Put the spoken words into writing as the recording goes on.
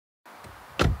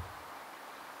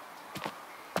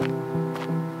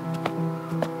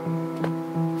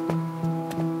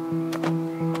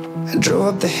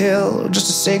Drove up the hill just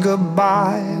to say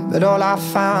goodbye, but all I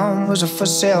found was a for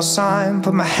sale sign.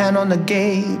 Put my hand on the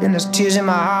gate and there's tears in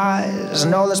my eyes,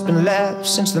 and all that's been left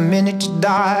since the minute you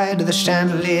died are the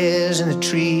chandeliers and the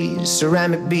trees,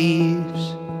 ceramic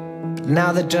beads, but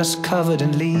now they're just covered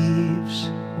in leaves.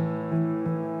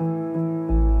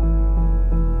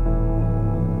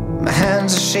 My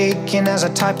hands are shaking as I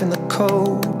type in the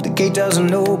code. The gate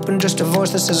doesn't open, just a voice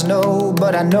that says no.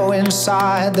 But I know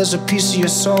inside there's a piece of your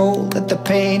soul, that the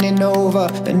pain ain't over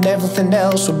and everything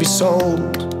else will be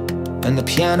sold. And the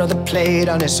piano that played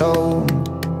on its own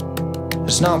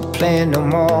is not playing no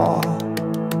more.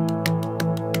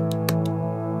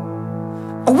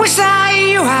 I wish that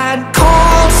you had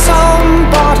called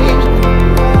somebody,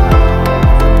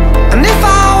 and if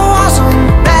I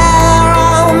wasn't there,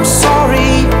 I'm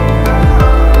sorry.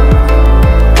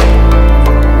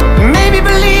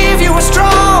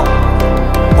 Strong.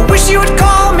 I wish you had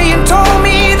called me and told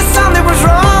me the something was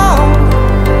wrong.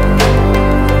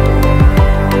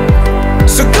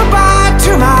 So goodbye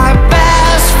to my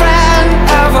best friend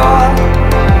ever.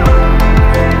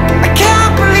 I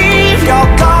can't believe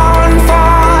you're gone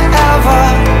forever.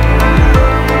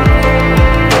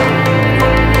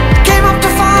 I came up to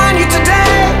find you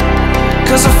today,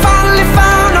 'cause I finally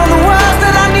found all the words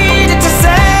that I needed to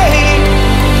say.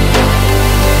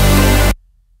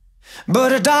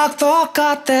 But a dark thought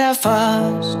got there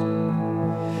first.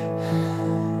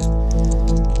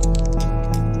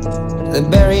 They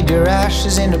buried your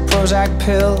ashes in a Prozac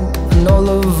pill, and all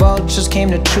the vultures came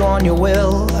to chew on your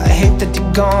will. I hate that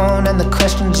you're gone and the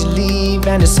questions you leave,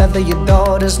 and it's sad that your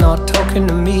daughter's not talking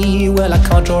to me. Well, I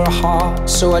can't draw a heart,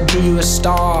 so I drew you a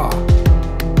star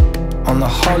on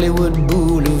the Hollywood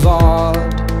Boulevard.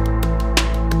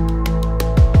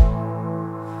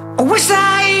 I wish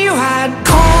that you had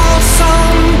called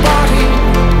somebody,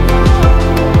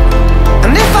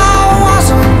 and if I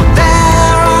wasn't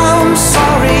there, I'm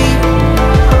sorry.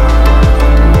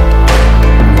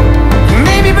 You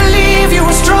made me believe you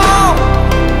were strong.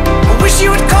 I wish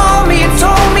you had called me and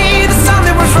told me that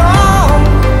something was wrong.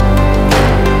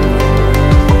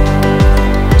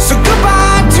 So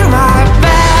goodbye to my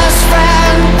best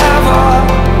friend ever.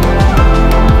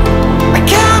 I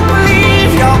can't believe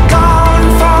you're gone.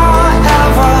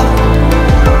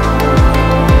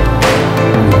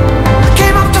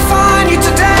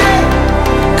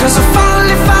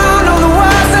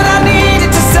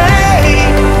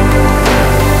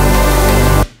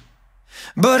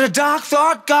 But a dark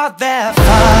thought got there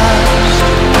first.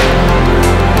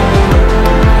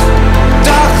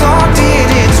 Dark thought did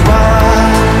its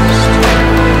worst.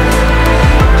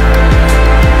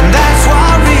 That's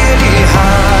what really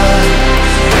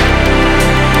hurts.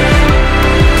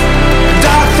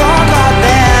 Dark thought got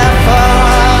there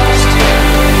first.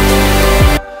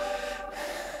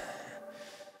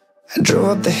 I drove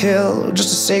up the hill just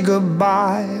to say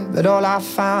goodbye, but all I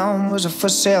found was a for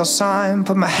sale sign.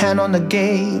 Put my hand on the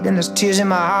gate and there's tears in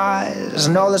my eyes,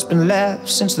 and all that's been left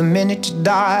since the minute you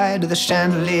died are the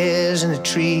chandeliers and the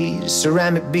trees,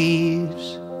 ceramic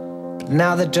beads, but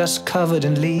now they're just covered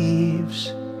in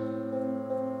leaves.